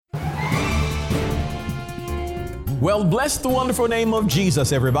Well, bless the wonderful name of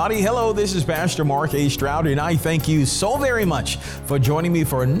Jesus, everybody. Hello, this is Pastor Mark A. Stroud, and I thank you so very much for joining me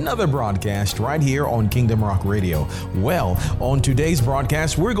for another broadcast right here on Kingdom Rock Radio. Well, on today's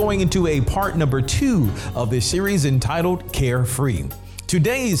broadcast, we're going into a part number 2 of this series entitled Carefree.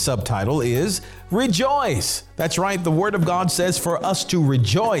 Today's subtitle is Rejoice. That's right. The Word of God says for us to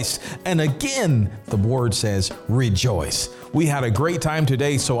rejoice. And again, the Word says rejoice. We had a great time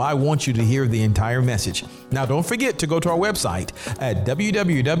today, so I want you to hear the entire message. Now, don't forget to go to our website at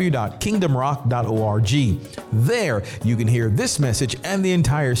www.kingdomrock.org. There, you can hear this message and the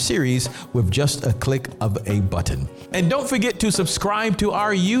entire series with just a click of a button. And don't forget to subscribe to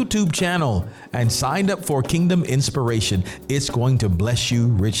our YouTube channel and sign up for Kingdom Inspiration. It's going to bless you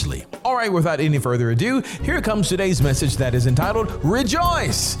richly. All right, without any further ado, here comes today's message that is entitled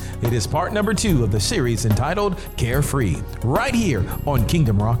Rejoice. It is part number 2 of the series entitled Carefree, right here on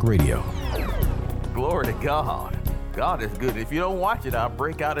Kingdom Rock Radio. Glory to God. God is good. If you don't watch it, I'll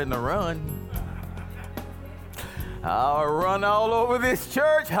break out in the run. I'll run all over this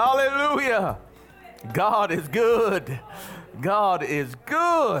church. Hallelujah. God is good. God is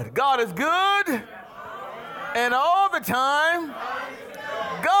good. God is good. And all the time,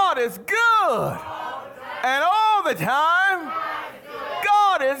 God is good. And all the time,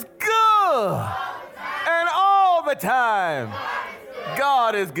 God is good. And all the time,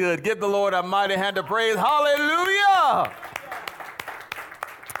 God is good. Give the Lord a mighty hand of praise. Hallelujah.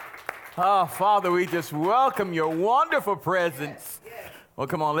 Oh, Father, we just welcome your wonderful presence. Well,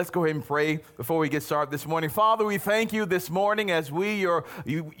 come on, let's go ahead and pray before we get started this morning. Father, we thank you this morning as we,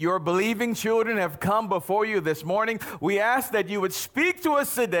 your believing children, have come before you this morning. We ask that you would speak to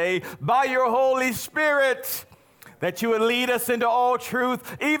us today by your Holy Spirit, that you would lead us into all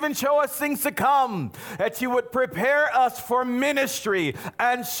truth, even show us things to come, that you would prepare us for ministry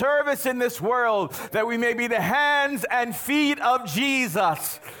and service in this world, that we may be the hands and feet of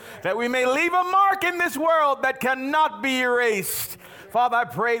Jesus, that we may leave a mark in this world that cannot be erased. Father, I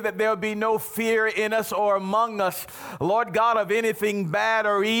pray that there will be no fear in us or among us, Lord God, of anything bad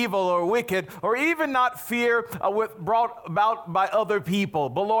or evil or wicked, or even not fear brought about by other people.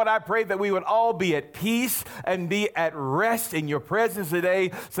 But Lord, I pray that we would all be at peace and be at rest in your presence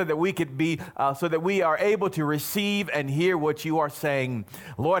today, so that we could be, so that we are able to receive and hear what you are saying.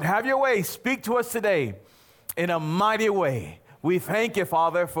 Lord, have your way. Speak to us today in a mighty way. We thank you,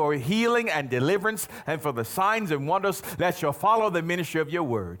 Father, for healing and deliverance and for the signs and wonders that shall follow the ministry of your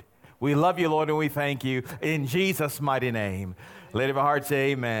word. We love you, Lord, and we thank you in Jesus' mighty name. Let every heart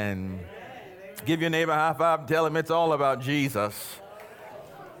say amen. Give your neighbor a high five and tell him it's all about Jesus.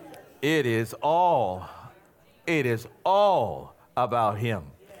 It is all about him.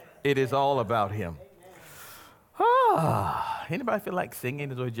 It is all about him. Anybody feel like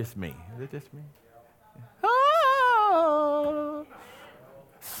singing, or just me? Is it just me?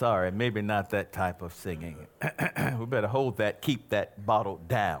 Sorry, maybe not that type of singing. We better keep that bottle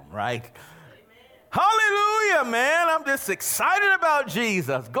down, right? Hallelujah, man. I'm just excited about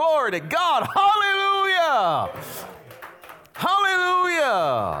Jesus. Glory to God. Hallelujah.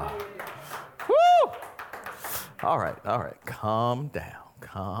 Hallelujah. Woo. All right. Calm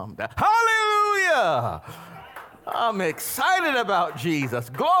down. Hallelujah. I'm excited about Jesus.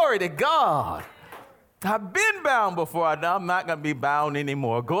 Glory to God. I've been bound before. I'm not going to be bound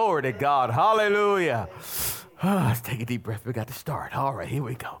anymore. Glory to God. Hallelujah. Let's take a deep breath. We got to start. All right, here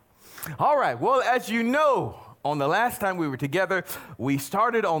we go. All right. Well, as you know, on the last time we were together, we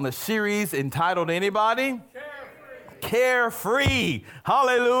started on the series entitled, anybody? Carefree.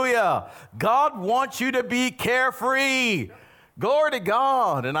 Hallelujah. God wants you to be carefree. Glory to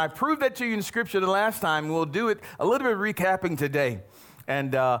God. And I proved that to you in Scripture the last time. We'll do it a little bit of recapping today.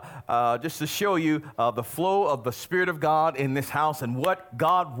 And just to show you the flow of the Spirit of God in this house and what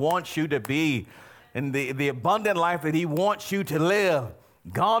God wants you to be and the abundant life that he wants you to live.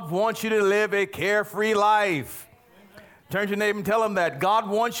 God wants you to live a carefree life. Turn to your neighbor and tell him that. God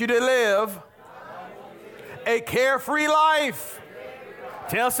wants you to live a carefree life.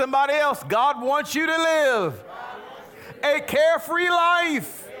 Tell somebody else, God wants you to live a carefree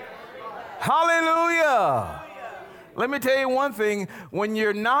life. Hallelujah. Let me tell you one thing. When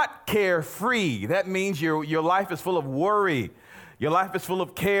you're not carefree, that means your life is full of worry. Your life is full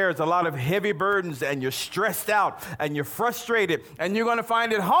of cares, a lot of heavy burdens, and you're stressed out, and you're frustrated, and you're going to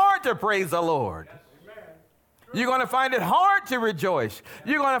find it hard to praise the Lord. You're going to find it hard to rejoice.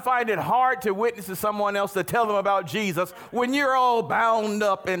 You're going to find it hard to witness to someone else, to tell them about Jesus when you're all bound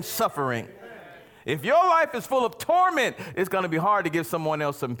up in suffering. If your life is full of torment, it's going to be hard to give someone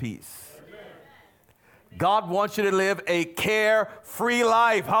else some peace. God wants you to live a carefree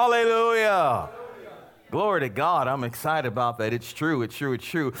life. Hallelujah. Glory to God. I'm excited about that. It's true. It's true. It's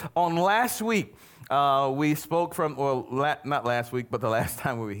true. On last week, we spoke from, not last week, but the last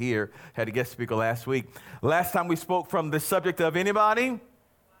time we were here, had a guest speaker last week. Last time we spoke from the subject of anybody?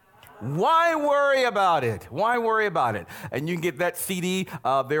 Why worry about it? Why worry about it? And you can get that CD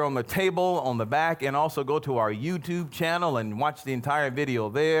there on the table on the back, and also go to our YouTube channel and watch the entire video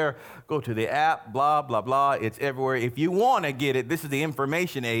there. Go to the app, blah, blah, blah. It's everywhere. If you want to get it, this is the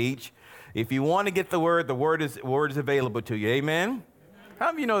information age. If you want to get the word is available to you. Amen? How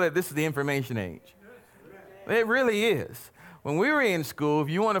many of you know that this is the information age? It really is. When we were in school, if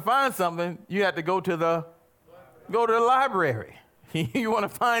you want to find something, you had to go to the library. You want to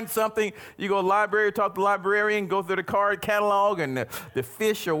find something, you go to the library, talk to the librarian, go through the card catalog and the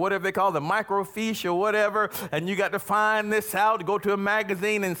fish or whatever they call the microfiche or whatever, and you got to find this out, go to a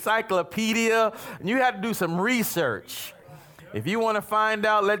magazine, encyclopedia, and you had to do some research. If you want to find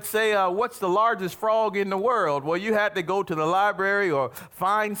out, let's say, what's the largest frog in the world, well, you had to go to the library or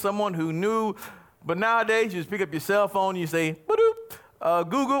find someone who knew. But nowadays, you just pick up your cell phone and you say,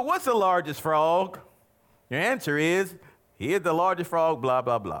 Google, what's the largest frog? Your answer is, here's the largest frog, blah,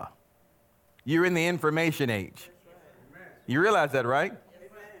 blah, blah. You're in the information age. You realize that, right?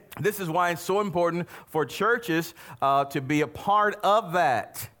 This is why it's so important for churches to be a part of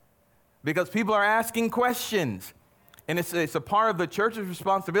that, because people are asking questions. And it's a part of the church's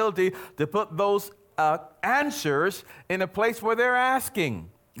responsibility to put those answers in a place where they're asking.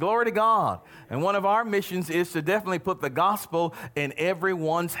 Glory to God. And one of our missions is to definitely put the gospel in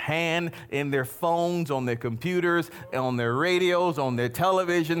everyone's hand, in their phones, on their computers, on their radios, on their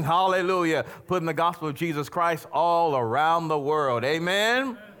television. Hallelujah. Putting the gospel of Jesus Christ all around the world. Amen?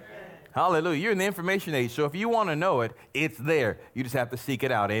 Amen. Hallelujah. You're in the information age, so if you want to know it, it's there. You just have to seek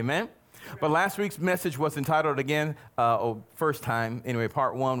it out. Amen? But last week's message was entitled again, first time, anyway,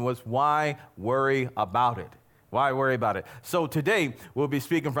 part one was, Why Worry About It? Why worry about it? So today, we'll be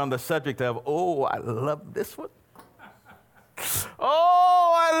speaking from the subject of, I love this one.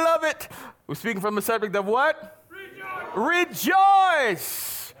 I love it. We're speaking from the subject of what?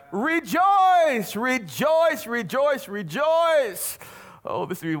 Rejoice. Rejoice. Rejoice. Rejoice. Rejoice. Rejoice. Oh,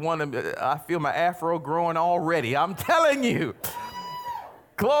 this will be one of them. I feel my afro growing already. I'm telling you.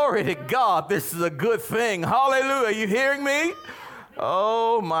 Glory to God. This is a good thing. Hallelujah. Are you hearing me?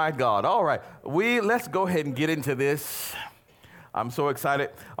 Oh, my God. All right. Let's go ahead and get into this. I'm so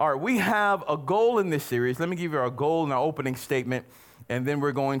excited. All right. We have a goal in this series. Let me give you our goal and our opening statement, and then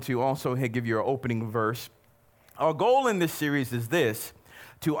we're going to also give you our opening verse. Our goal in this series is this: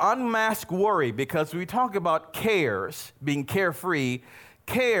 to unmask worry, because we talk about cares, being carefree.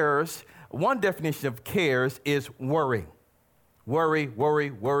 Cares, one definition of cares is worry. Worry, worry,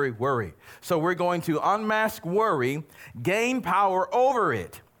 worry, worry. So we're going to unmask worry, gain power over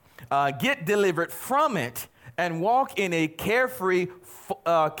it, get delivered from it, and walk in a carefree,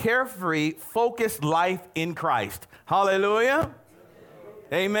 focused life in Christ. Hallelujah.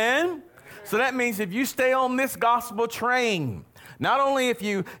 Amen. So that means if you stay on this gospel train, not only if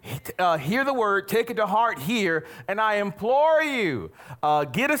you hear the word, take it to heart here, and I implore you,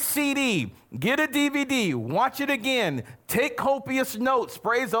 get a CD, get a DVD, watch it again, take copious notes,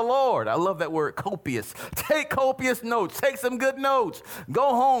 praise the Lord. I love that word, copious. Take copious notes, take some good notes, go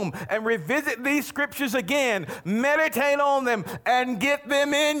home and revisit these scriptures again, meditate on them, and get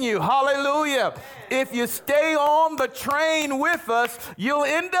them in you. Hallelujah. If you stay on the train with us, you'll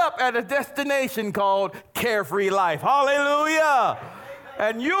end up at a destination called Carefree Life. Hallelujah.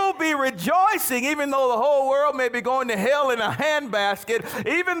 And you'll be rejoicing, even though the whole world may be going to hell in a handbasket,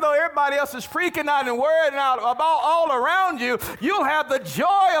 even though everybody else is freaking out and worrying out about all around you, you'll have the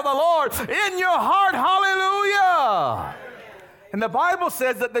joy of the Lord in your heart. Hallelujah. And the Bible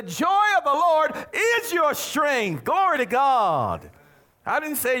says that the joy of the Lord is your strength. Glory to God. I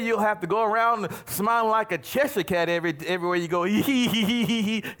didn't say you'll have to go around smiling like a Cheshire cat everywhere you go.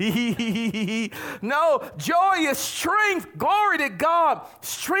 No, joy is strength. Glory to God.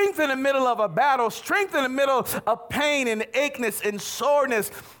 Strength in the middle of a battle. Strength in the middle of pain and acheness and soreness.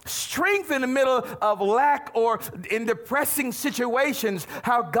 Strength in the middle of lack or in depressing situations.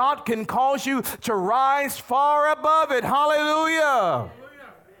 How God can cause you to rise far above it. Hallelujah.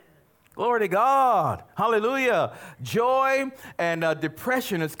 Glory to God. Hallelujah. Joy and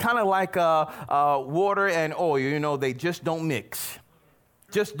depression is kind of like water and oil. You know, they just don't mix.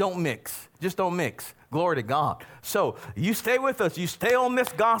 Just don't mix. Just don't mix. Glory to God. So you stay with us. You stay on this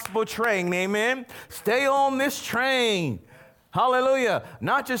gospel train. Amen. Stay on this train. Hallelujah.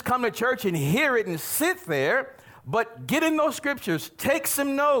 Not just come to church and hear it and sit there, but get in those scriptures. Take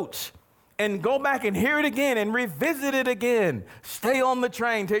some notes and go back and hear it again and revisit it again. Stay on the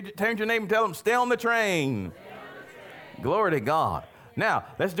train. Turn to your neighbor and tell them, stay on the train. Glory to God. Now,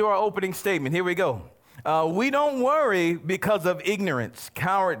 let's do our opening statement. Here we go. We don't worry because of ignorance,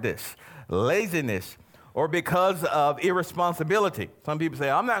 cowardice, laziness, or because of irresponsibility. Some people say,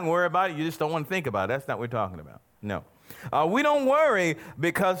 I'm not going to worry about it. You just don't want to think about it. That's not what we're talking about. No. We don't worry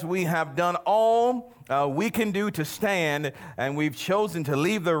because we have done all we can do to stand, and we've chosen to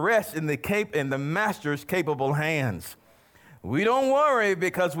leave the rest in the Master's capable hands. We don't worry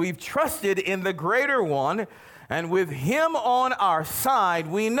because we've trusted in the greater one, and with him on our side,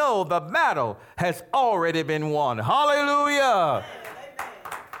 we know the battle has already been won. Hallelujah.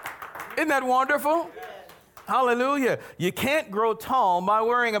 Isn't that wonderful? Hallelujah. You can't grow tall by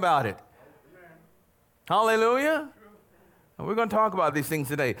worrying about it. Hallelujah. And we're going to talk about these things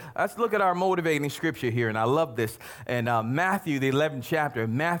today. Let's look at our motivating scripture here, and I love this. And Matthew, the 11th chapter,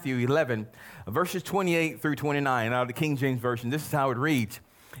 Matthew 11, verses 28 through 29, out of the King James Version. This is how it reads.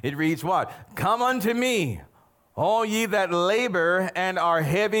 It reads what? Come unto me, all ye that labor and are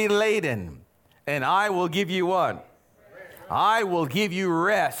heavy laden, and I will give you what? I will give you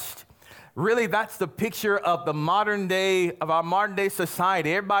rest. Really, that's the picture of our modern day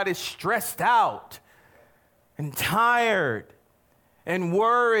society. Everybody's stressed out and tired and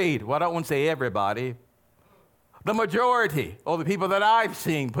worried. Well, I don't want to say everybody. The majority, or the people that I've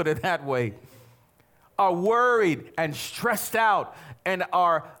seen, put it that way, are worried and stressed out and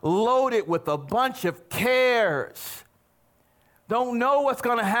are loaded with a bunch of cares. Don't know what's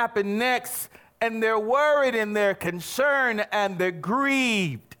going to happen next, and they're worried and they're concerned and they're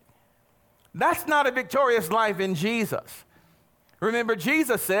grieved. That's not a victorious life in Jesus. Remember,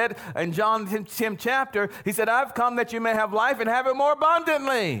 Jesus said in John 10th chapter, he said, I've come that you may have life and have it more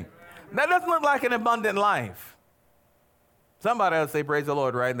abundantly. That doesn't look like an abundant life. Somebody else say, praise the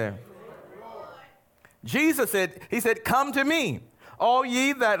Lord right there. Jesus said, he said, come to me, all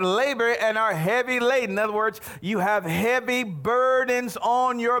ye that labor and are heavy laden. In other words, you have heavy burdens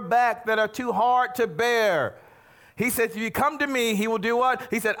on your back that are too hard to bear. He said, if you come to me, he will do what?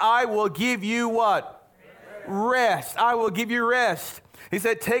 He said, I will give you what? Rest. I will give you rest. He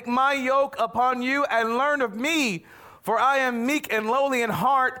said, take my yoke upon you and learn of me, for I am meek and lowly in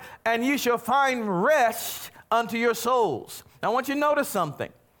heart, and you shall find rest unto your souls. Now, I want you to notice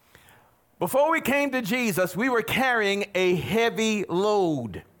something. Before we came to Jesus, we were carrying a heavy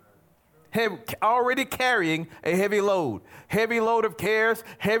load. Already carrying a heavy load of cares,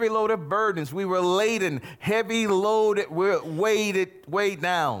 heavy load of burdens. We were laden, heavy load, we're weighed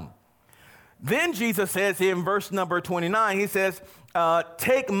down. Then Jesus says here in verse number 29, he says,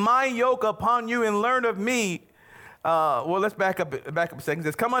 take my yoke upon you and learn of me. Well, let's back up a second. It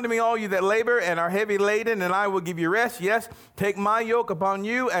says, come unto me, all you that labor and are heavy laden, and I will give you rest. Yes, take my yoke upon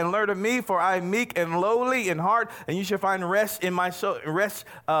you and learn of me, for I am meek and lowly in heart, and you shall find rest in my soul, rest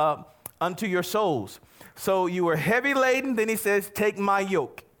unto your souls. So you are heavy laden. Then he says, take my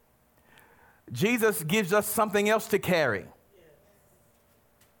yoke. Jesus gives us something else to carry.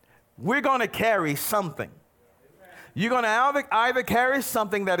 We're going to carry something. You're going to either carry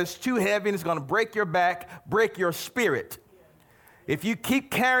something that is too heavy and it's going to break your back, break your spirit. If you keep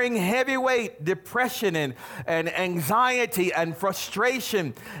carrying heavy weight, depression and anxiety and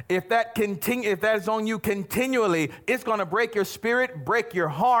frustration, if that is on you continually, it's going to break your spirit, break your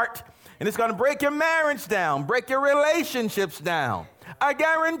heart, and it's going to break your marriage down, break your relationships down. I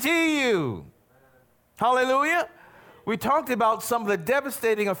guarantee you. Hallelujah. We talked about some of the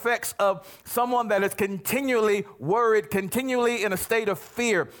devastating effects of someone that is continually worried, continually in a state of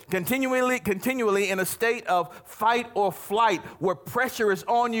fear, continually in a state of fight or flight, where pressure is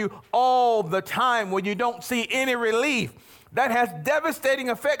on you all the time, where you don't see any relief. That has devastating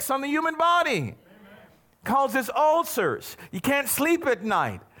effects on the human body. Amen. Causes ulcers. You can't sleep at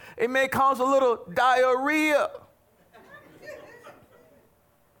night. It may cause a little diarrhea.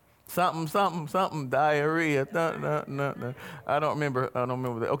 Something, diarrhea. No. I don't remember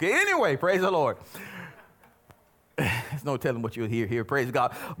that. Okay, anyway, praise the Lord. There's no telling what you'll hear here, praise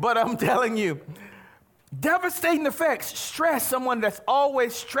God. But I'm telling you, devastating effects, stress, someone that's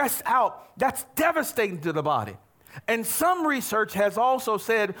always stressed out, that's devastating to the body. And some research has also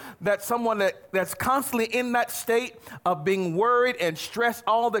said that someone that's constantly in that state of being worried and stressed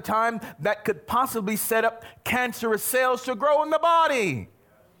all the time, that could possibly set up cancerous cells to grow in the body.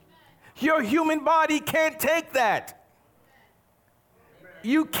 Your human body can't take that.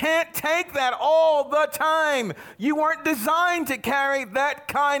 You can't take that all the time. You weren't designed to carry that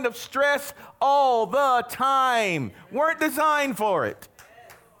kind of stress all the time. Weren't designed for it.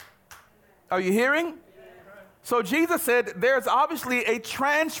 Are you hearing? So Jesus said there's obviously a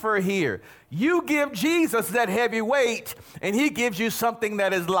transfer here. You give Jesus that heavy weight, and he gives you something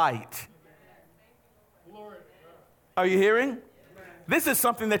that is light. Are you hearing? This is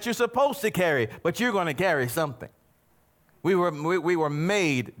something that you're supposed to carry, but you're going to carry something. We were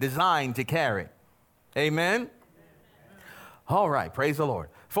made, designed to carry. Amen? All right, praise the Lord.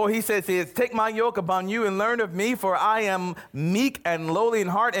 For he says, take my yoke upon you and learn of me, for I am meek and lowly in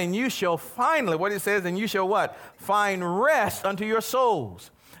heart, and you shall finally, what it says, and you shall what? Find rest unto your souls.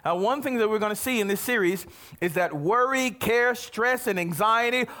 Now, one thing that we're going to see in this series is that worry, care, stress, and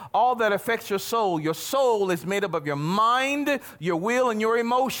anxiety, all that affects your soul is made up of your mind, your will, and your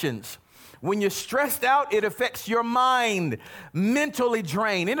emotions. When you're stressed out, it affects your mind, mentally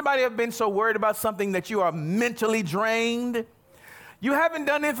drained. Anybody ever been so worried about something that you are mentally drained? You haven't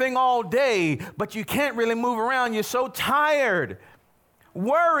done anything all day, but you can't really move around. You're so tired.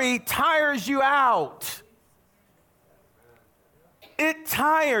 Worry tires you out.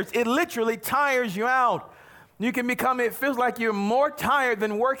 It literally tires you out. It feels like you're more tired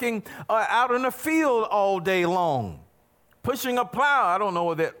than working out in the field all day long. Pushing a plow, I don't know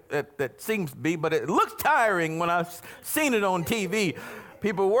what that seems to be, but it looks tiring when I've seen it on TV.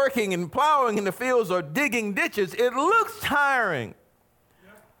 People working and plowing in the fields or digging ditches, it looks tiring.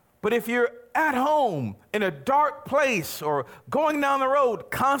 But if you're at home in a dark place or going down the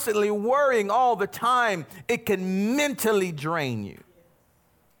road, constantly worrying all the time, it can mentally drain you.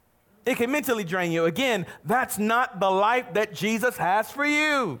 It can mentally drain you. Again, that's not the life that Jesus has for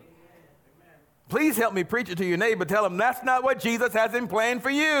you. Please help me preach it to your neighbor. Tell him that's not what Jesus has in plan for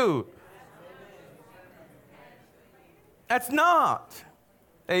you. That's not.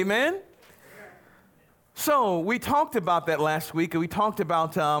 Amen? So we talked about that last week, and we talked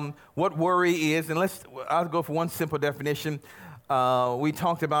about what worry is. And I'll go for one simple definition. We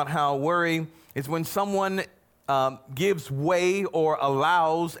talked about how worry is when someone gives way or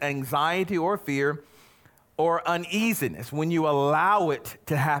allows anxiety or fear or uneasiness, when you allow it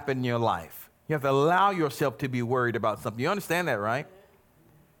to happen in your life. You have to allow yourself to be worried about something. You understand that, right?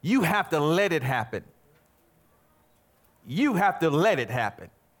 You have to let it happen. You have to let it happen.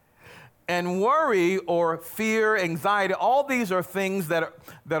 And worry or fear, anxiety, all these are things that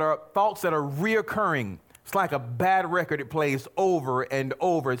are thoughts that are reoccurring. It's like a bad record. It plays over and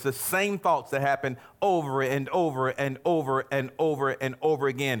over. It's the same thoughts that happen over and over and over and over and over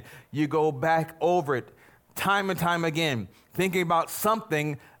again. You go back over it time and time again, thinking about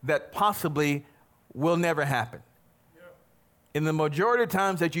something that possibly will never happen. In the majority of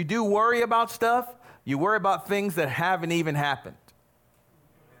times that you do worry about stuff, you worry about things that haven't even happened.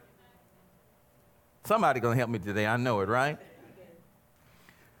 Somebody going to help me today. I know it, right?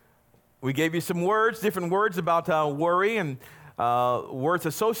 We gave you some words, different words about worry, and words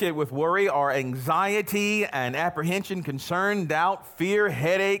associated with worry are anxiety and apprehension, concern, doubt, fear,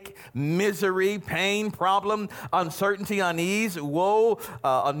 headache, misery, pain, problem, uncertainty, unease, woe,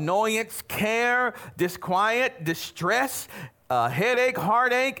 annoyance, care, disquiet, distress, headache,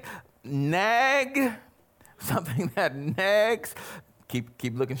 heartache, nag, something that nags.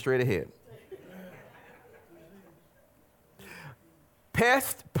 Keep looking straight ahead.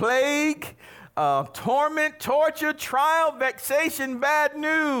 Pest, plague, torment, torture, trial, vexation, bad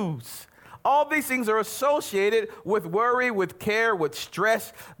news. All these things are associated with worry, with care, with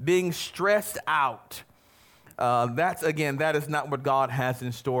stress, being stressed out. That is not what God has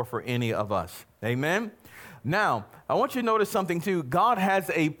in store for any of us. Amen? Now, I want you to notice something too. God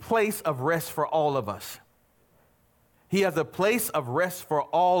has a place of rest for all of us. He has a place of rest for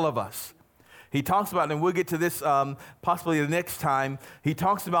all of us. He talks about, and we'll get to this possibly the next time, he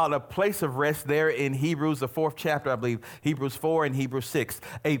talks about a place of rest there in Hebrews, the 4th chapter, I believe, Hebrews 4 and Hebrews 6,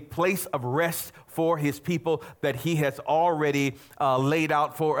 a place of rest for his people that he has already laid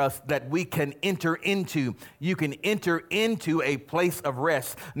out for us that we can enter into. You can enter into a place of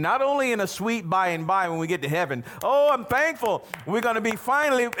rest, not only in a sweet by and by when we get to heaven. Oh, I'm thankful we're going to be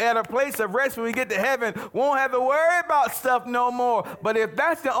finally at a place of rest when we get to heaven. Won't have to worry about stuff no more. But if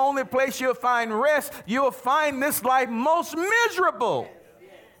that's the only place you'll find rest, you'll find this life most miserable.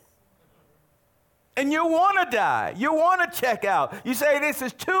 And you want to die. You want to check out. You say, this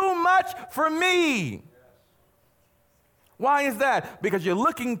is too much for me. Why is that? Because you're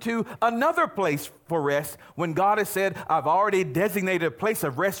looking to another place for rest when God has said, I've already designated a place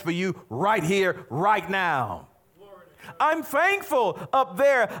of rest for you right here, right now. I'm thankful up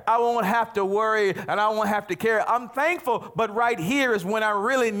there I won't have to worry and I won't have to care. I'm thankful, but right here is when I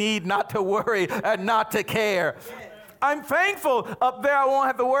really need not to worry and not to care. I'm thankful up there I won't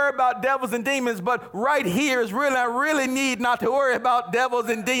have to worry about devils and demons, but right here is really, I really need not to worry about devils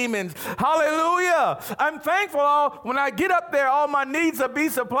and demons. Hallelujah. I'm thankful when I get up there, all my needs will be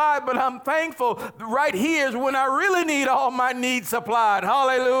supplied, but I'm thankful right here is when I really need all my needs supplied.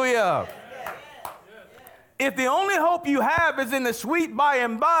 Hallelujah. If the only hope you have is in the sweet by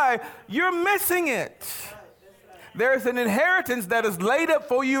and by, you're missing it. There's an inheritance that is laid up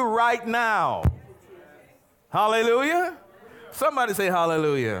for you right now. Hallelujah. Somebody say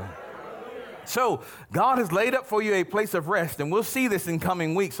hallelujah. So God has laid up for you a place of rest, and we'll see this in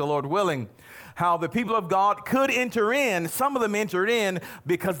coming weeks, the Lord willing, how the people of God could enter in. Some of them entered in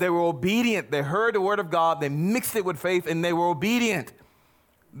because they were obedient. They heard the word of God, they mixed it with faith, and they were obedient.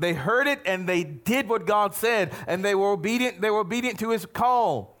 They heard it and they did what God said, and they were obedient. They were obedient to his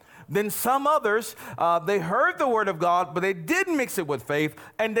call. Then some others, they heard the word of God, but they didn't mix it with faith,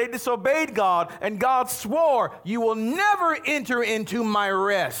 and they disobeyed God, and God swore, you will never enter into my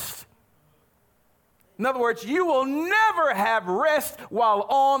rest. In other words, you will never have rest while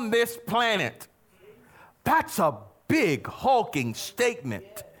on this planet. That's a big, hulking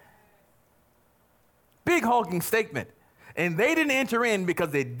statement. Big, hulking statement. And they didn't enter in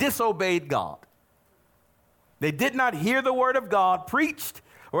because they disobeyed God. They did not hear the word of God preached,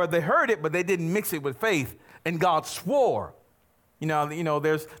 or they heard it, but they didn't mix it with faith, and God swore. You know,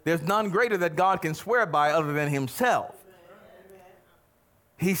 there's none greater that God can swear by other than himself.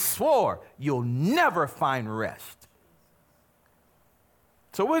 He swore, you'll never find rest.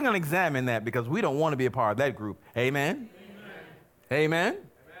 So we're going to examine that because we don't want to be a part of that group. Amen? Amen? Amen?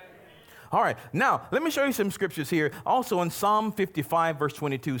 All right, now let me show you some scriptures here. Also in Psalm 55, verse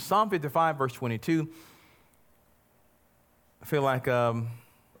 22. Psalm 55, verse 22. I feel like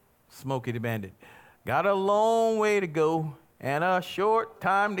Smokey the Bandit. Got a long way to go and a short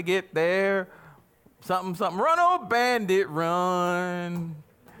time to get there. Something, something. Run, old bandit, run.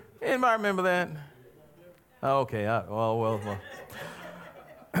 Anybody remember that? Okay, well.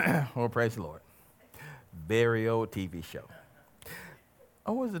 Well, praise the Lord. Very old TV show.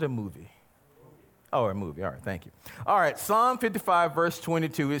 Oh, was it a movie? Oh, a movie. All right, thank you. All right, Psalm 55, verse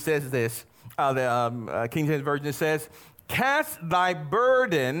 22, it says this. The King James Version says, cast thy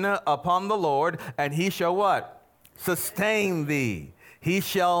burden upon the Lord, and he shall what? Sustain thee. He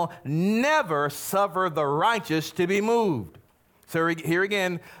shall never suffer the righteous to be moved. So here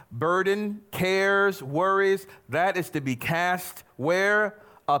again, burden, cares, worries, that is to be cast where?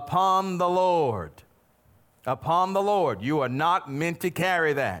 Upon the Lord. Upon the Lord. You are not meant to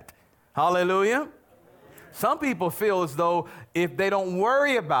carry that. Hallelujah. Some people feel as though if they don't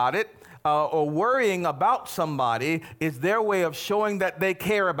worry about it, or worrying about somebody is their way of showing that they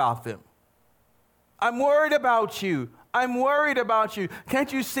care about them. I'm worried about you. I'm worried about you.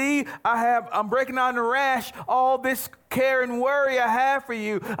 Can't you see I'm breaking out in a rash, all this care and worry I have for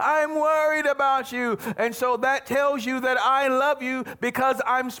you. I'm worried about you. And so that tells you that I love you because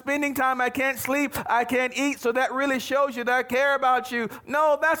I'm spending time. I can't sleep. I can't eat. So that really shows you that I care about you.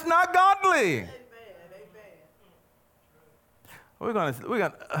 No, that's not godly.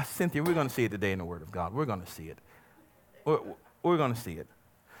 Cynthia, we're going to see it today in the Word of God. We're going to see it. We're going to see it.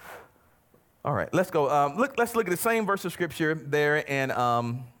 All right, let's go. Let's look at the same verse of Scripture there in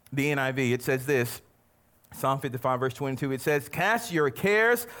the NIV. It says this, Psalm 55, verse 22. It says, cast your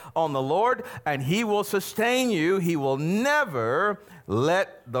cares on the Lord, and he will sustain you. He will never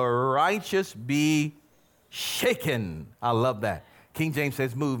let the righteous be shaken. I love that. King James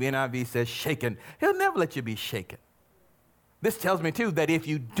says move. NIV says shaken. He'll never let you be shaken. This tells me, too, that if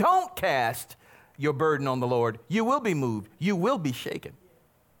you don't cast your burden on the Lord, you will be moved. You will be shaken.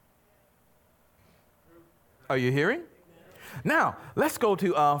 Are you hearing? Now, let's go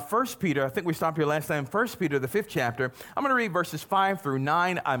to 1 Peter. I think we stopped here last time. 1 Peter, the 5th chapter. I'm going to read verses 5 through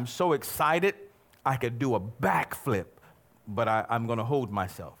 9. I'm so excited, I could do a backflip, but I'm going to hold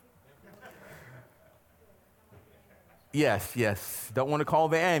myself. Yes. Don't want to call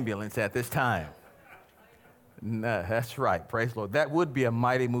the ambulance at this time. No, that's right. Praise the Lord. That would be a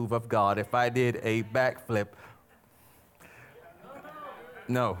mighty move of God if I did a backflip.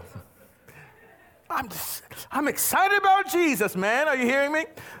 No. I'm excited about Jesus, man. Are you hearing me?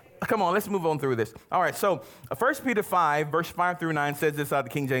 Come on, let's move on through this. All right, so 1 Peter 5, verse 5 through 9 says this out of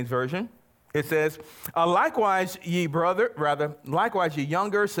the King James Version. It says, likewise, ye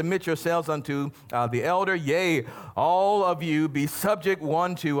younger, submit yourselves unto the elder. Yea, all of you be subject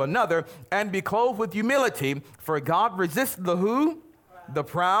one to another, and be clothed with humility. For God resists the who? The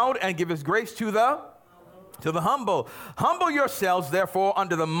proud, and give his grace to the humble. Humble yourselves, therefore,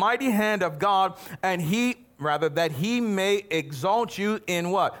 under the mighty hand of God, and he that he may exalt you in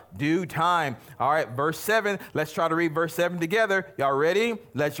what? Due time. All right, verse 7. Let's try to read verse 7 together. Y'all ready?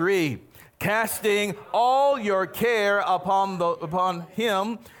 Let's read. Casting all your care upon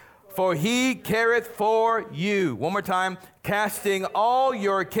him, for he careth for you. One more time. Casting all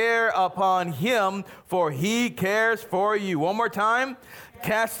your care upon him, for he cares for you. One more time.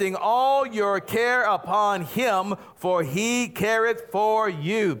 Casting all your care upon him, for he careth for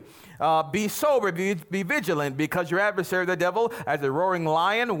you. Be sober, be vigilant, because your adversary, the devil, as a roaring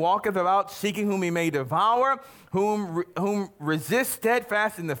lion, walketh about seeking whom he may devour, whom resist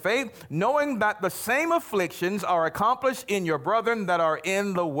steadfast in the faith, knowing that the same afflictions are accomplished in your brethren that are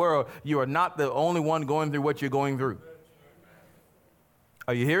in the world. You are not the only one going through what you're going through.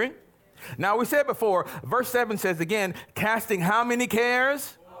 Are you hearing? Now, we said before, verse 7 says again, casting how many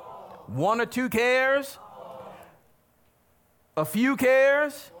cares? One or two cares? A few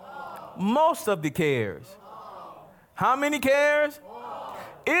cares? Most of the cares. How many cares?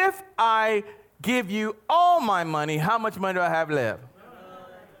 If I give you all my money, how much money do I have left?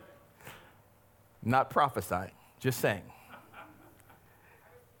 Not prophesying, just saying.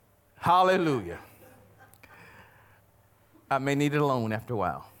 Hallelujah. I may need a loan after a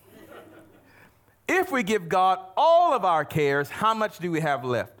while. If we give God all of our cares, how much do we have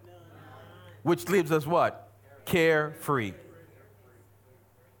left? Which leaves us what? Carefree.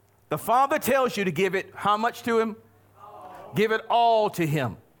 The Father tells you to give it how much to him? Give it all to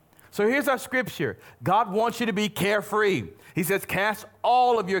him. So here's our scripture. God wants you to be carefree. He says, cast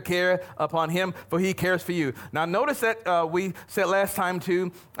all of your care upon him, for he cares for you. Now notice that we said last time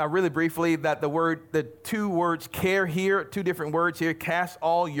too, really briefly, that the two words care here, two different words here, cast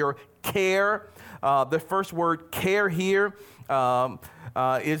all your care. The first word care here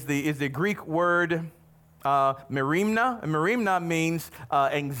is the Greek word merimna. Merimna means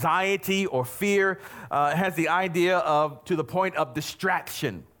anxiety or fear. It has the idea of to the point of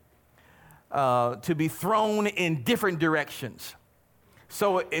distraction, to be thrown in different directions.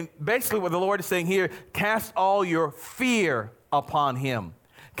 So basically what the Lord is saying here, cast all your fear upon him.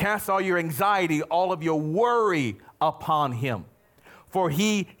 Cast all your anxiety, all of your worry upon him. For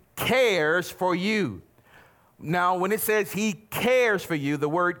he cares for you. Now, when it says he cares for you, the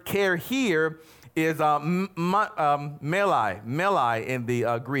word care here is melai in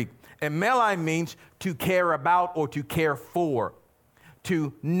the Greek. And melai means to care about or to care for,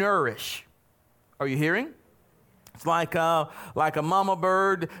 to nourish. Are you hearing? It's like a mama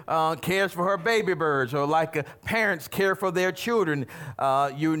bird cares for her baby birds, or like parents care for their children.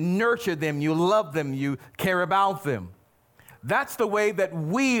 You nurture them, you love them, you care about them. That's the way that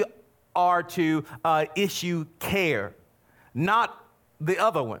we are to issue care, not the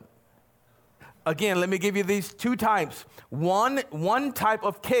other one. Again, let me give you these two types. One type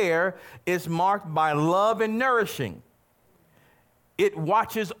of care is marked by love and nourishing. It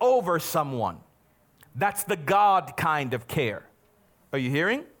watches over someone. That's the God kind of care. Are you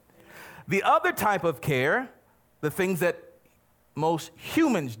hearing? The other type of care, the things that most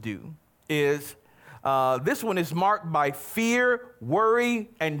humans do, is this one is marked by fear, worry,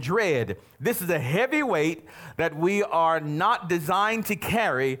 and dread. This is a heavy weight that we are not designed to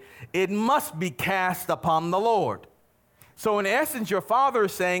carry. It must be cast upon the Lord. So in essence, your Father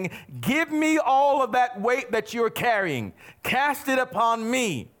is saying, give me all of that weight that you're carrying. Cast it upon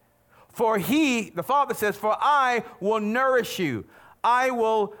me. For the Father says, for I will nourish you. I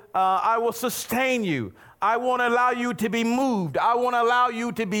will sustain you. I won't allow you to be moved. I won't allow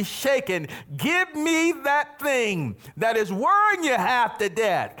you to be shaken. Give me that thing that is worrying you half to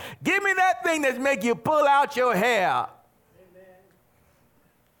death. Give me that thing that's make you pull out your hair. Amen.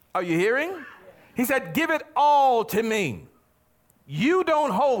 Are you hearing? He said, give it all to me. You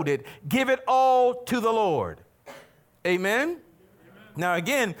don't hold it. Give it all to the Lord. Amen? Now,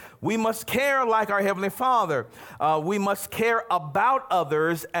 again, we must care like our Heavenly Father. We must care about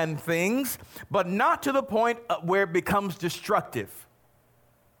others and things, but not to the point where it becomes destructive.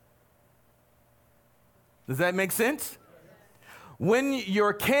 Does that make sense? When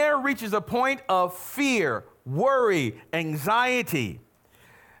your care reaches a point of fear, worry, anxiety,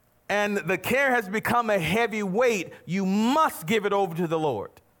 and the care has become a heavy weight, you must give it over to the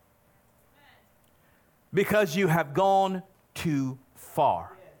Lord, because you have gone too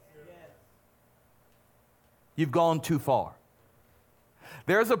far. You've gone too far.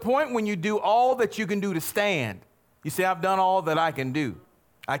 There's a point when you do all that you can do to stand. You say, I've done all that I can do.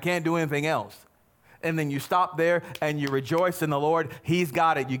 I can't do anything else. And then you stop there and you rejoice in the Lord. He's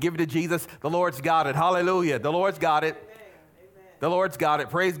got it. You give it to Jesus. The Lord's got it. Hallelujah. The Lord's got it. Amen. The Lord's got it.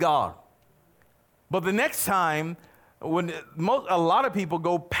 Praise God. But the next time, when a lot of people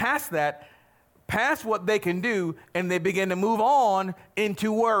go past past what they can do, and they begin to move on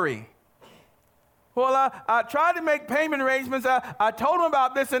into worry. Well, I tried to make payment arrangements. I told them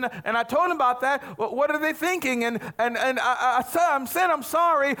about this and I told them about that. Well, what are they thinking? And I said I'm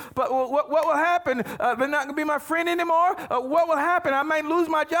sorry, but what will happen? They're not going to be my friend anymore? What will happen? I might lose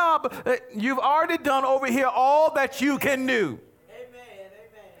my job. You've already done over here all that you can do. Amen.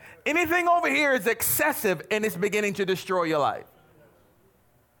 Anything over here is excessive and it's beginning to destroy your life.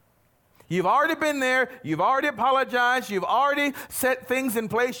 You've already been there. You've already apologized. You've already set things in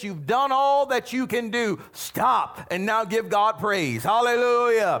place. You've done all that you can do. Stop and now give God praise.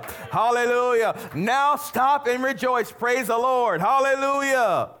 Hallelujah. Hallelujah. Now stop and rejoice. Praise the Lord.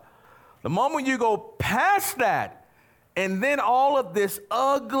 Hallelujah. The moment you go past that, and then all of this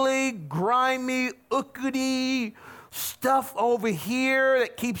ugly, grimy, uckety stuff over here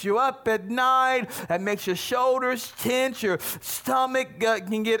that keeps you up at night, that makes your shoulders tense, your stomach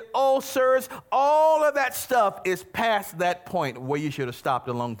can get ulcers. All of that stuff is past that point where you should have stopped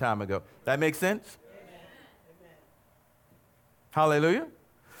a long time ago. That makes sense? Amen. Hallelujah.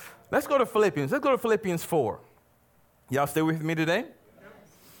 Let's go to Philippians. Let's go to Philippians 4. Y'all stay with me today?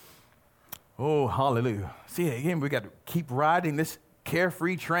 Oh, hallelujah. See, again, we got to keep riding this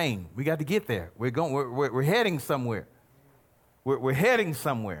carefree train. We got to get there. We're heading somewhere. We're heading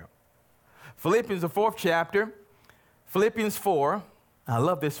somewhere. Philippians, the 4th chapter. Philippians 4. I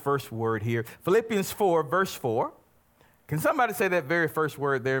love this first word here. Philippians 4, verse 4. Can somebody say that very first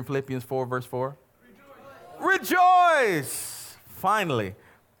word there in Philippians 4, verse 4? Rejoice. Rejoice. Finally,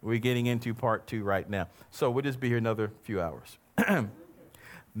 we're getting into part 2 right now. So we'll just be here another few hours.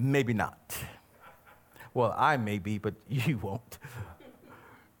 Maybe not. Well, I may be, but you won't.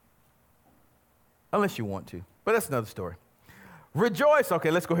 Unless you want to. But that's another story. Rejoice.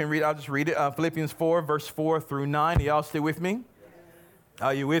 Okay, let's go ahead and read it. I'll just read it. Philippians 4, verse 4 through 9. Are y'all still with me? Yes.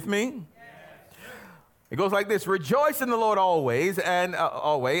 Are you with me? Yes. It goes like this. Rejoice in the Lord always, and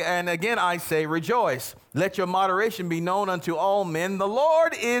again I say rejoice. Let your moderation be known unto all men. The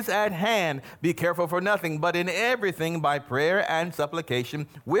Lord is at hand. Be careful for nothing, but in everything by prayer and supplication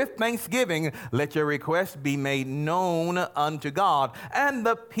with thanksgiving, let your requests be made known unto God. And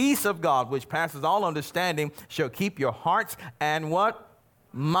the peace of God, which passes all understanding, shall keep your hearts and what?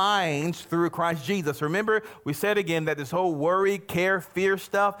 Minds through Christ Jesus. Remember, we said again that this whole worry, care, fear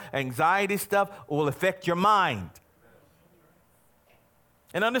stuff, anxiety stuff will affect your mind.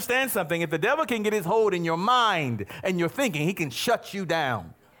 And understand something, if the devil can get his hold in your mind and your thinking, he can shut you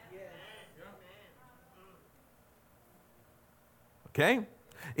down. Okay?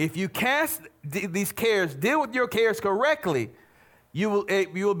 If you cast these cares, deal with your cares correctly, you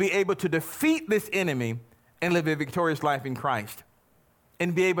will be able to defeat this enemy and live a victorious life in Christ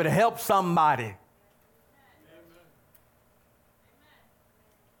and be able to help somebody.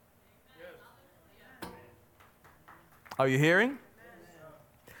 Are you hearing?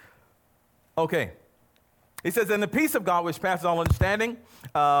 Okay. He says, and the peace of God, which passes all understanding,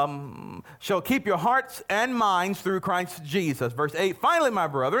 shall keep your hearts and minds through Christ Jesus. Verse 8, finally,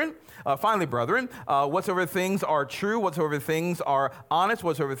 brethren, whatsoever things are true, whatsoever things are honest,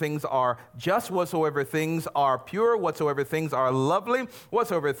 whatsoever things are just, whatsoever things are pure, whatsoever things are lovely,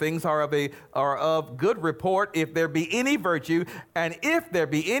 whatsoever things are of good report, if there be any virtue, and if there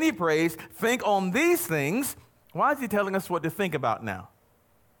be any praise, think on these things. Why is he telling us what to think about now?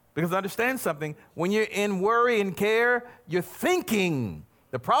 Because understand something, when you're in worry and care, you're thinking.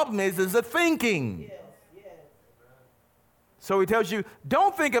 The problem is the thinking. Yes, yes. So he tells you,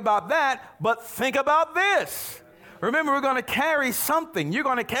 don't think about that, but think about this. Remember, we're going to carry something. You're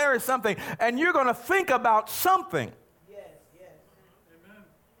going to carry something, and you're going to think about something. Yes, yes. Amen.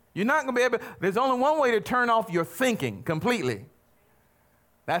 You're not going to be able, there's only one way to turn off your thinking completely.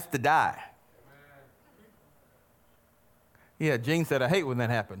 That's to die. Yeah, Gene said, I hate when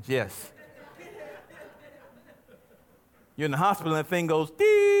that happens. Yes. You're in the hospital and the thing goes,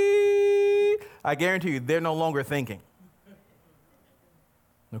 dee. I guarantee you, they're no longer thinking.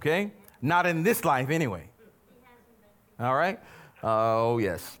 Okay? Not in this life anyway. All right? Oh,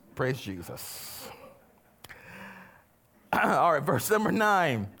 yes. Praise Jesus. All right, verse number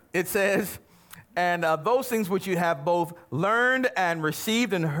 9. It says, and those things which you have both learned and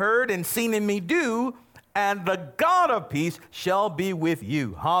received and heard and seen in me do, and the God of peace shall be with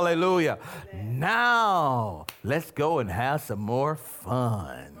you. Hallelujah. Amen. Now, let's go and have some more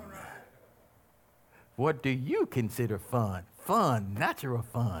fun. What do you consider fun? Fun, natural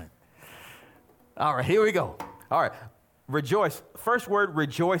fun. All right, here we go. All right, rejoice. First word,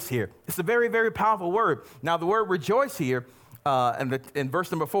 rejoice here. It's a very, very powerful word. Now, the word rejoice here in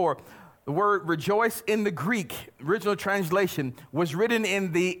verse number 4, The word rejoice in the Greek, original translation, was written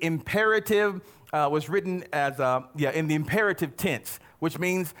in the imperative, in the imperative tense, which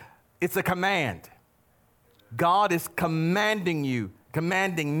means it's a command. God is commanding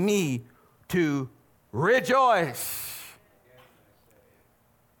me to rejoice.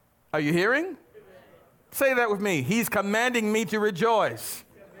 Are you hearing? Say that with me. He's commanding me to rejoice.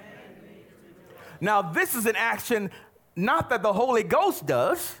 Now, this is an action not that the Holy Ghost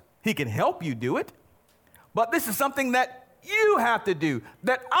does. He can help you do it. But this is something that you have to do,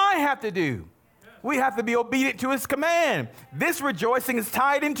 that I have to do. We have to be obedient to his command. This rejoicing is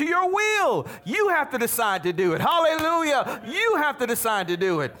tied into your will. You have to decide to do it. Hallelujah. You have to decide to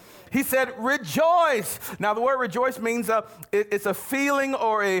do it. He said, rejoice. Now, the word rejoice means it's a feeling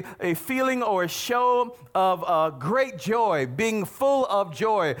or a feeling or a show of great joy, being full of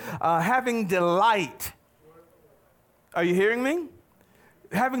joy, having delight. Are you hearing me?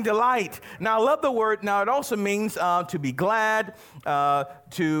 Having delight. Now, I love the word. Now, it also means to be glad,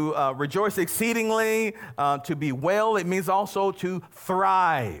 to rejoice exceedingly, to be well. It means also to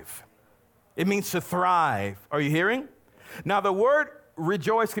thrive. It means to thrive. Are you hearing? Now, the word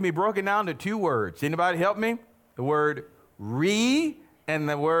rejoice can be broken down to two words. Anybody help me? The word and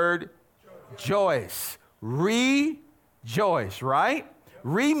the word joyce. Rejoice, right?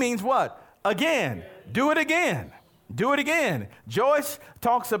 Means what? Again. Do it again. Do it again. Joyce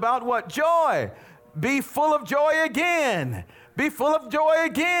talks about what? Joy. Be full of joy again. Be full of joy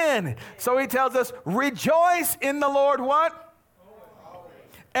again. So he tells us, rejoice in the Lord what? Always.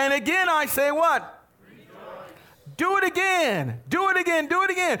 And again I say what? Rejoice. Do it again. Do it again. Do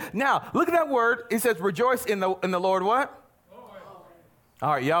it again. Now, look at that word. It says rejoice in the Lord what? Always.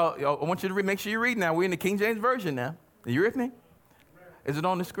 All right, y'all, I want you to make sure you read now. We're in the King James Version now. Are you with me? Is it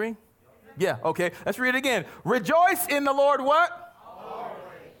on the screen? Yeah, okay. Let's read it again. Rejoice in the Lord what?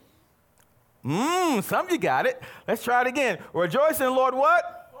 Always. Some of you got it. Let's try it again. Rejoice in the Lord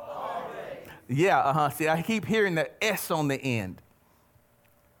what? Always. Yeah, See, I keep hearing the S on the end.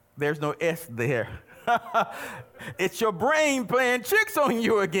 There's no S there. It's your brain playing tricks on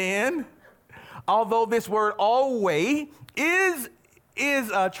you again. Although this word always is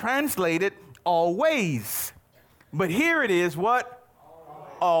translated always. But here it is what?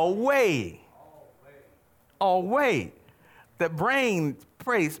 Always. The brain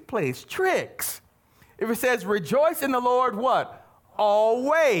plays tricks. If it says rejoice in the Lord what?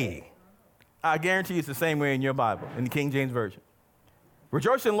 Always. I guarantee it's the same way in your Bible, in the King James Version.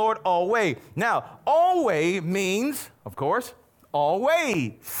 Rejoice in the Lord always. Now, always means, of course,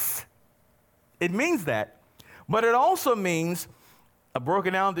 always. It means that. But it also means,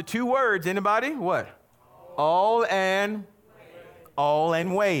 broken down to two words. Anybody? What? All and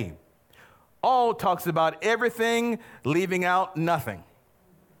way. All talks about everything, leaving out nothing.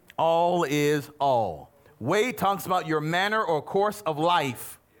 All is all. Way talks about your manner or course of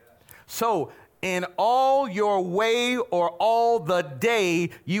life. So, in all your way or all the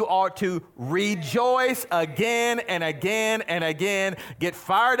day, you are to rejoice again and again and again. Get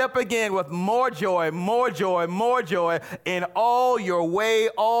fired up again with more joy, more joy, more joy in all your way,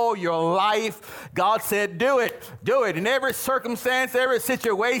 all your life. God said, do it. Do it. In every circumstance, every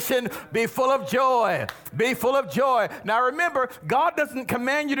situation, be full of joy. Be full of joy. Now remember, God doesn't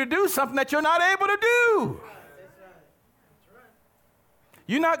command you to do something that you're not able to do.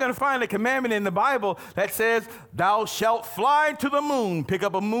 You're not going to find a commandment in the Bible that says, thou shalt fly to the moon, pick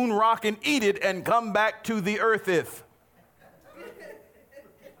up a moon rock and eat it and come back to the eartheth.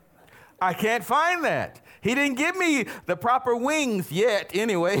 I can't find that. He didn't give me the proper wings yet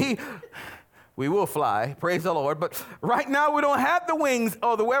anyway. We will fly, praise the Lord. But right now we don't have the wings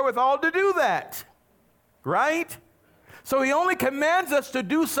or the wherewithal to do that, right? So he only commands us to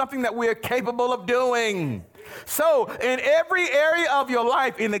do something that we are capable of doing. So in every area of your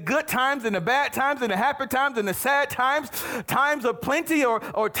life, in the good times, in the bad times, in the happy times, in the sad times, times of plenty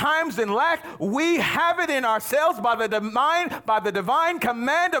or times in lack, we have it in ourselves by the divine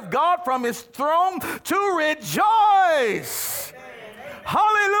command of God from his throne to rejoice.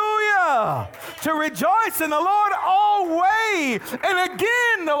 Hallelujah! To rejoice in the Lord always. And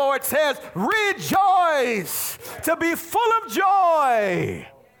again, the Lord says, rejoice. To be full of joy.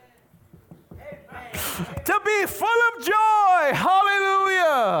 To be full of joy.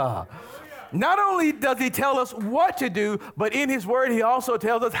 Hallelujah. Not only does he tell us what to do, but in his word, he also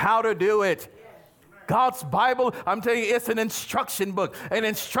tells us how to do it. God's Bible, I'm telling you, it's an instruction book, an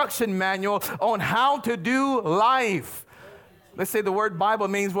instruction manual on how to do life. Let's say the word Bible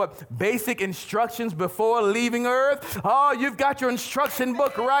means what? Basic instructions before leaving earth. Oh, you've got your instruction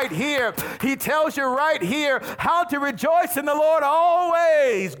book right here. He tells you right here how to rejoice in the Lord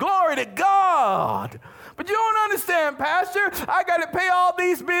always. Glory to Pastor. I got to pay all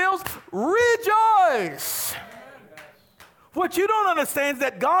these bills. Rejoice. What you don't understand is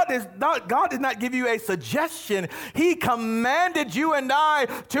that God did not give you a suggestion. He commanded you and I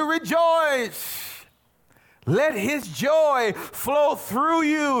to rejoice. Let his joy flow through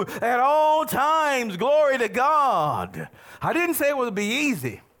you at all times. Glory to God. I didn't say it would be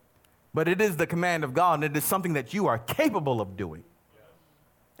easy, but it is the command of God, and it is something that you are capable of doing.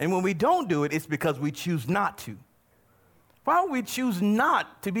 And when we don't do it, it's because we choose not to. Why would we choose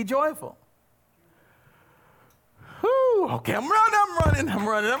not to be joyful? Whew, okay, I'm running.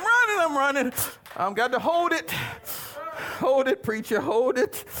 I've got to hold it. Hold it, preacher, hold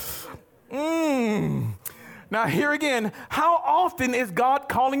it. Now here again, how often is God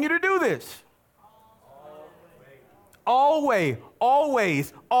calling you to do this? Always,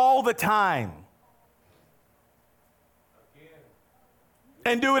 all the time.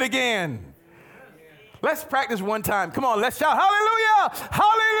 And do it again. Let's practice one time. Come on, let's shout hallelujah,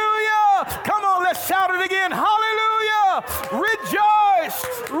 hallelujah. Come on, let's shout it again. Hallelujah. Rejoice,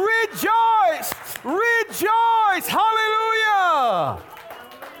 rejoice, rejoice. Hallelujah.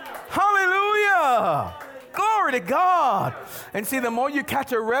 Hallelujah. Glory to God. And see, the more you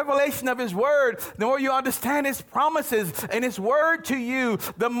catch a revelation of his word, the more you understand his promises and his word to you,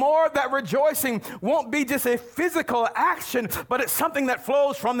 the more that rejoicing won't be just a physical action, but it's something that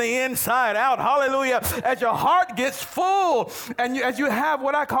flows from the inside out. Hallelujah. As your heart gets full and as you have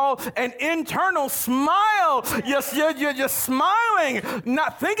what I call an internal smile, you're just smiling,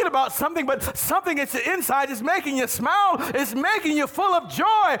 not thinking about something, but something that's inside is making you smile, is making you full of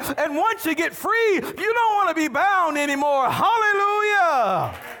joy. And once you get free, you don't want to be bound anymore. Hallelujah.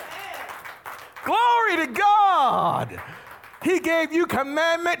 Glory to God. He gave you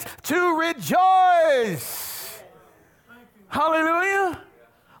commandment to rejoice. Hallelujah.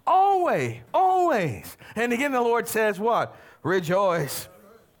 Always. And again, the Lord says what? Rejoice.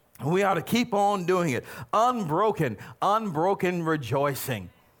 We ought to keep on doing it. Unbroken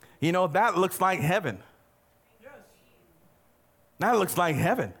rejoicing. You know, that looks like heaven. That looks like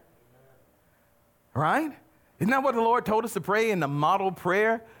heaven. Right? Isn't that what the Lord told us to pray in the model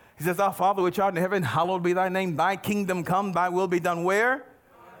prayer? He says, Our Father which art in heaven, hallowed be thy name. Thy kingdom come, thy will be done where?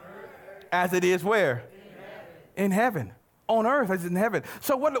 As it is where? In heaven. On earth as in heaven.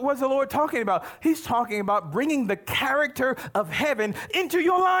 So what was the Lord talking about? He's talking about bringing the character of heaven into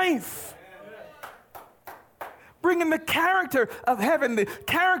your life. Bringing the character of heaven, the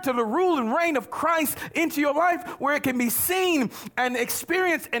character, the rule and reign of Christ into your life where it can be seen and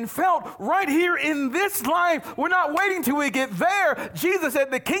experienced and felt right here in this life. We're not waiting till we get there. Jesus said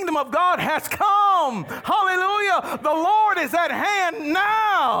the kingdom of God has come. Hallelujah. The Lord is at hand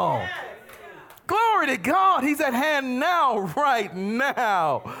now. Glory to God. He's at hand now, right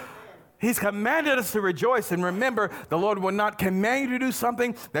now. He's commanded us to rejoice. And remember, the Lord will not command you to do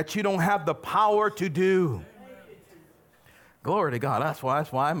something that you don't have the power to do. Glory to God. That's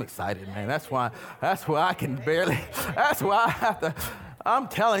why I'm excited, man. That's why I can barely, that's why I have to, I'm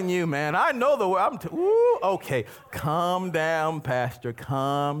telling you, man, I know the word. Okay. Calm down, Pastor.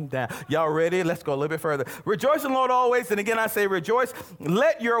 Calm down. Y'all ready? Let's go a little bit further. Rejoice in the Lord always. And again, I say rejoice.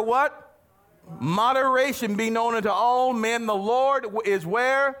 Let your what? Moderation be known unto all men. The Lord is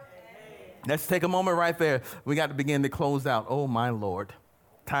where? Let's take a moment right there. We got to begin to close out. Oh, my Lord.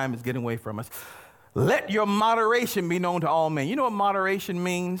 Time is getting away from us. Let your moderation be known to all men. You know what moderation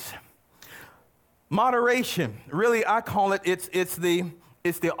means? Moderation, really, I call it, it's the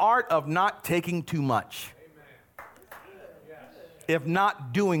art of not taking too much. If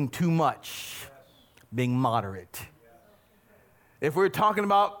not doing too much, being moderate. If we're talking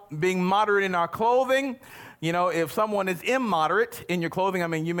about being moderate in our clothing, you know, if someone is immoderate in your clothing, I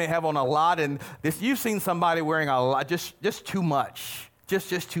mean, you may have on a lot, and you've seen somebody wearing a lot, just too much,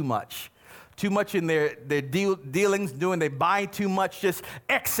 just too much. Too much in their dealings, they buy too much, just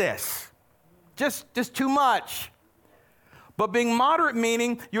excess, just too much. But being moderate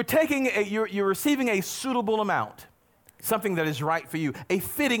meaning you're receiving a suitable amount, something that is right for you, a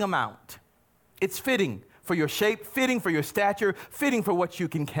fitting amount. It's fitting for your shape, fitting for your stature, fitting for what you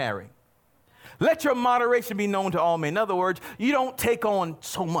can carry. Let your moderation be known to all men. In other words, you don't take on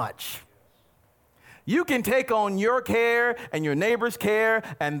so much. You can take on your care and your neighbor's care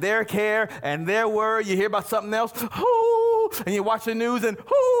and their worry. You hear about something else, and you watch the news and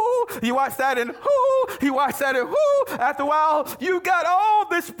you watch that and you watch that and After a while, you got all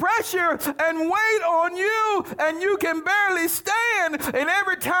this pressure and weight on you, and you can barely stand. And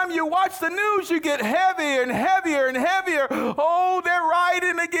every time you watch the news, you get heavier and heavier and heavier. Oh, they're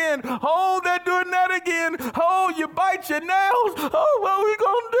rioting again. Oh, they're doing that again. Oh, you bite your nails. Oh, what are we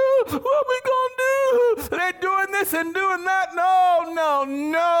gonna do? What are we gonna do? They're doing this this and doing that. No, no,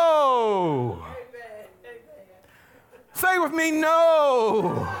 no. Say with me,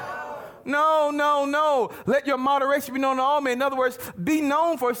 no. No, no, no. Let your moderation be known to all men. In other words, be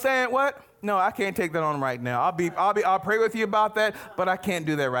known for saying what? No, I can't take that on right now. I'll pray with you about that, but I can't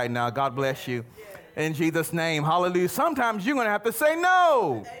do that right now. God bless you. In Jesus' name, hallelujah. Sometimes you're going to have to say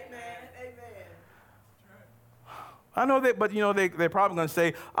no. I know that, but they're probably going to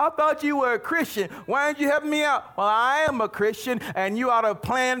say, I thought you were a Christian. Why aren't you helping me out? Well, I am a Christian, and you ought to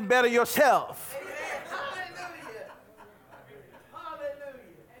plan better yourself.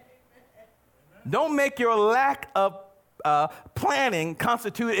 Don't make your lack of planning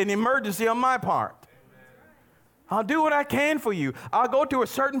constitute an emergency on my part. I'll do what I can for you. I'll go to a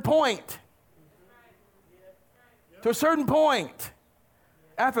certain point. To a certain point.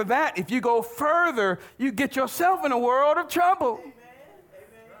 After that, if you go further, you get yourself in a world of trouble.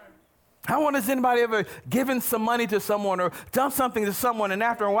 How has anybody ever given some money to someone or done something to someone, and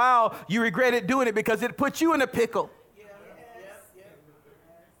after a while, you regretted doing it because it put you in a pickle?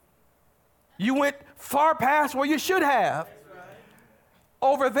 You went far past where you should have.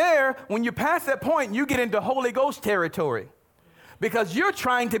 Over there, when you pass that point, you get into Holy Ghost territory because you're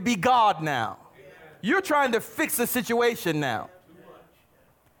trying to be God now. You're trying to fix the situation now.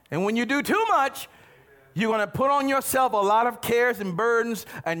 And when you do too much, you're going to put on yourself a lot of cares and burdens,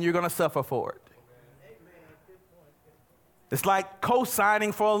 and you're going to suffer for it. It's like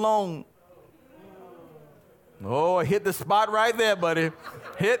co-signing for a loan. Oh, hit the spot right there, buddy.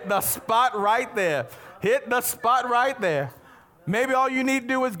 Hit the spot right there. Hit the spot right there. Maybe all you need to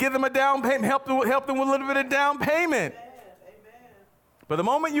do is give them a down payment, help them with a little bit of down payment. But the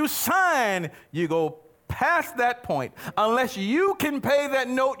moment you sign, you go past that point. Unless you can pay that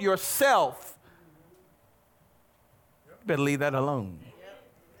note yourself, you better leave that alone.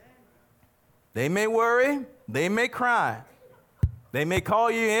 They may worry. They may cry. They may call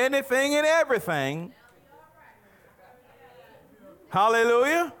you anything and everything.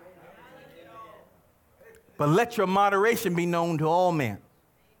 Hallelujah. But let your moderation be known to all men.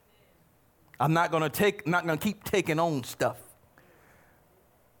 I'm not going to keep taking on stuff.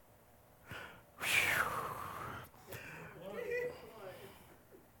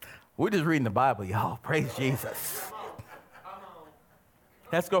 We're just reading the Bible, y'all. Praise Jesus.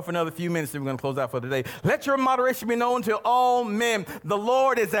 Let's go for another few minutes and we're going to close out for today. Let your moderation be known to all men. The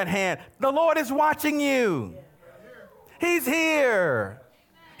Lord is at hand. The Lord is watching you. He's here.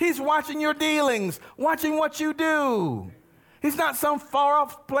 He's watching your dealings, watching what you do. He's not some far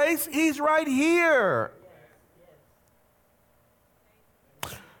off place. He's right here.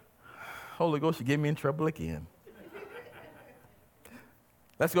 Holy Ghost, you get me in trouble again.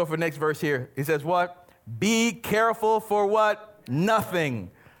 Let's go for the next verse here. He says what? Be careful for what? Nothing.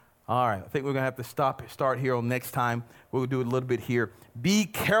 All right, I think we're going to have to start here on next time. We'll do it a little bit here. Be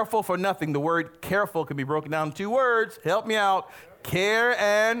careful for nothing. The word careful can be broken down in two words. Help me out. Care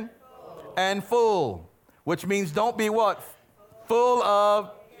and full, which means don't be what? Full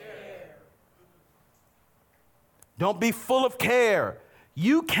of care. Don't be full of care.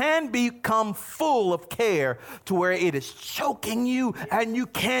 You can become full of care to where it is choking you and you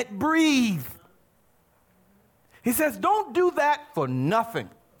can't breathe. He says, don't do that for nothing.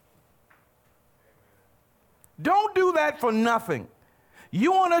 Don't do that for nothing.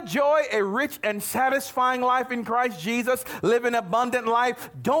 You want to enjoy a rich and satisfying life in Christ Jesus, live an abundant life,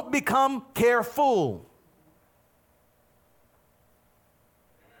 don't become careful.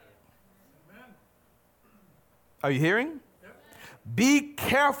 Are you hearing? Yep. Be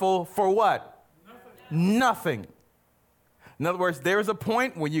careful for what? Nothing. In other words, there's a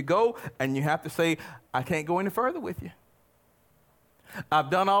point where you go and you have to say, I can't go any further with you. I've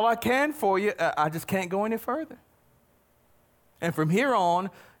done all I can for you. I just can't go any further. And from here on,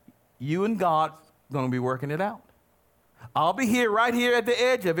 you and God are going to be working it out. I'll be here, right here at the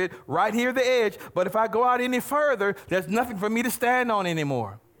edge of it, right here at the edge. But if I go out any further, there's nothing for me to stand on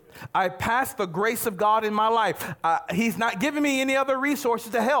anymore. I passed the grace of God in my life. He's not giving me any other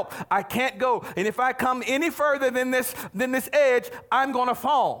resources to help. I can't go. And if I come any further than this edge, I'm going to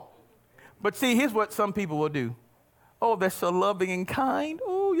fall. But see, here's what some people will do. Oh, they're so loving and kind.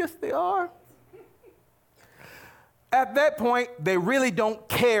 Oh, yes, they are. At that point, they really don't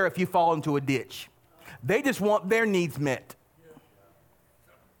care if you fall into a ditch. They just want their needs met.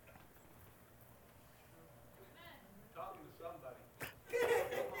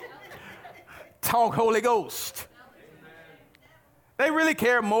 Talk Holy Ghost. They really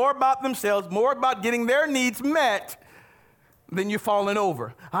care more about themselves, more about getting their needs met than you falling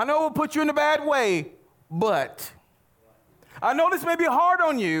over. I know it will put you in a bad way, but I know this may be hard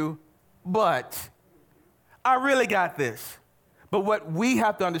on you, but I really got this. But what we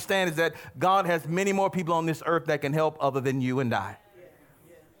have to understand is that God has many more people on this earth that can help other than you and I.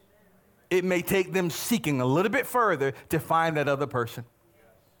 It may take them seeking a little bit further to find that other person.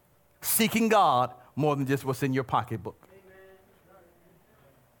 Seeking God more than just what's in your pocketbook.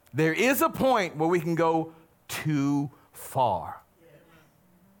 There is a point where we can go too far.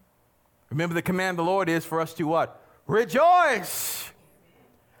 Remember, the command of the Lord is for us to what? Rejoice.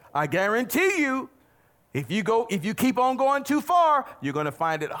 I guarantee you, if you keep on going too far, you're going to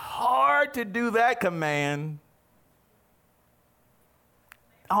find it hard to do that command.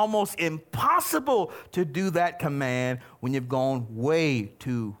 Almost impossible to do that command when you've gone way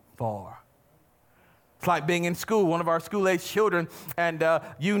too far. It's like being in school, one of our school-age children, and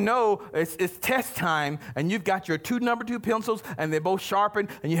it's test time, and you've got your number 2 pencils, and they're both sharpened,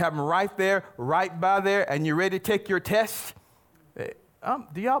 and you have them right there, right by there, and you're ready to take your test.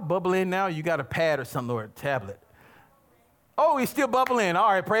 Do y'all bubble in now? You got a pad or something or a tablet? Oh, he's still bubbling.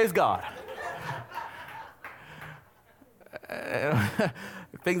 All right, praise God.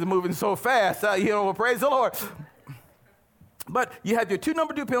 Things are moving so fast, praise the Lord. But you have your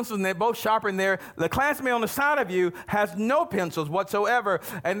number 2 pencils, and they're both sharpened there. The classmate on the side of you has no pencils whatsoever,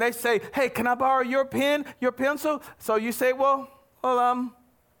 and they say, hey, can I borrow your pen, your pencil? So you say,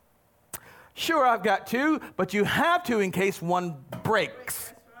 sure, I've got 2, but you have to in case one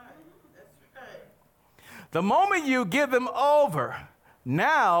breaks. That's right. The moment you give them over,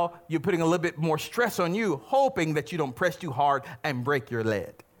 now you're putting a little bit more stress on you, hoping that you don't press too hard and break your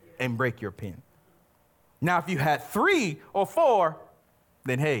lead and break your pen. Now, if you had 3 or 4,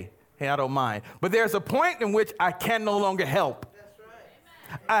 then hey, I don't mind. But there's a point in which I can no longer help. That's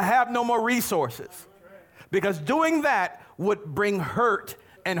right. I have no more resources. Because doing that would bring hurt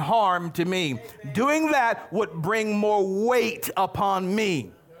and harm to me. Doing that would bring more weight upon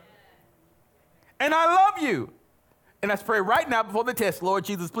me. And I love you. And let's pray right now before the test. Lord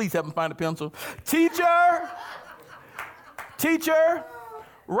Jesus, please help me find a pencil. Teacher,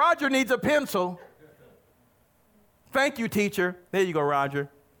 Roger needs a pencil. Thank you, teacher. There you go, Roger.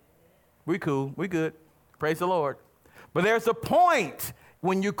 We cool. We good. Praise the Lord. But there's a point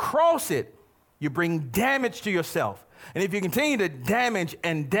when you cross it, you bring damage to yourself. And if you continue to damage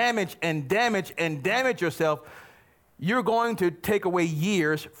yourself, you're going to take away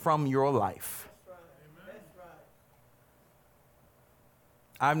years from your life.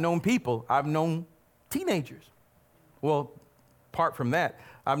 I've known teenagers. Well, apart from that,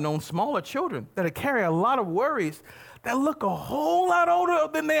 I've known smaller children that carry a lot of worries that look a whole lot older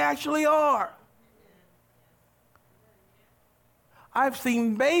than they actually are. I've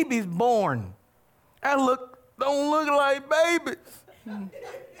seen babies born that don't look like babies.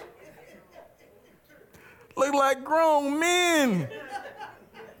 Look like grown men.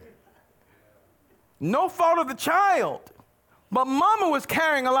 No fault of the child, but mama was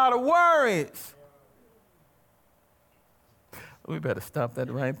carrying a lot of worries. We better stop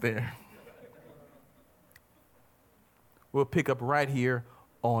that right there. We'll pick up right here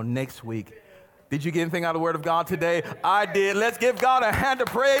on next week. Did you get anything out of the Word of God today? I did. Let's give God a hand of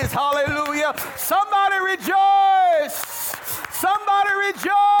praise. Hallelujah. Somebody rejoice. Somebody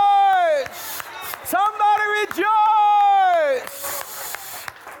rejoice. Somebody rejoice.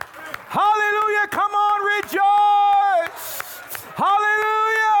 Hallelujah. Come on, rejoice.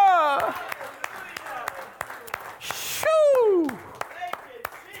 Hallelujah. Shoo.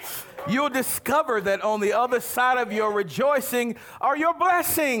 You'll discover that on the other side of your rejoicing are your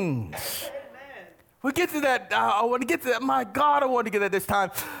blessings. We'll get to that. I want to get to that. My God, I want to get that this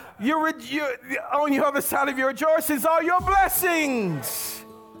time. On your other side of your rejoicings are your blessings.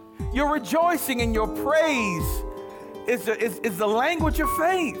 Your rejoicing and your praise is the language of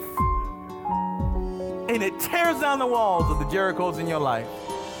faith. And it tears down the walls of the Jerichos in your life.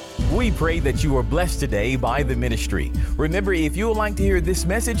 We pray that you are blessed today by the ministry. Remember, if you would like to hear this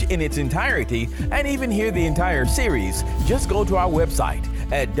message in its entirety and even hear the entire series, just go to our website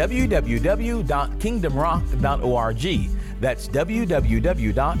at www.kingdomrock.org. That's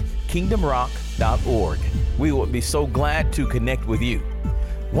www.kingdomrock.org. We will be so glad to connect with you.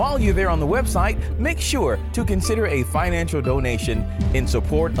 While you're there on the website, make sure to consider a financial donation in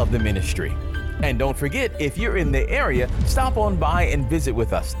support of the ministry. And don't forget, if you're in the area, stop on by and visit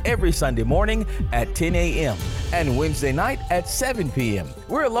with us every Sunday morning at 10 a.m. and Wednesday night at 7 p.m.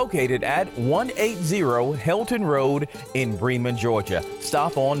 We're located at 180 Helton Road in Bremen, Georgia.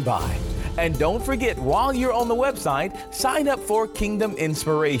 Stop on by. And don't forget, while you're on the website, sign up for Kingdom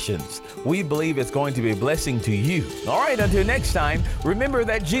Inspirations. We believe it's going to be a blessing to you. All right, until next time, remember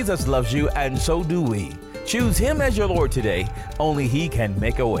that Jesus loves you, and so do we. Choose Him as your Lord today. Only He can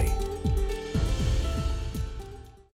make a way.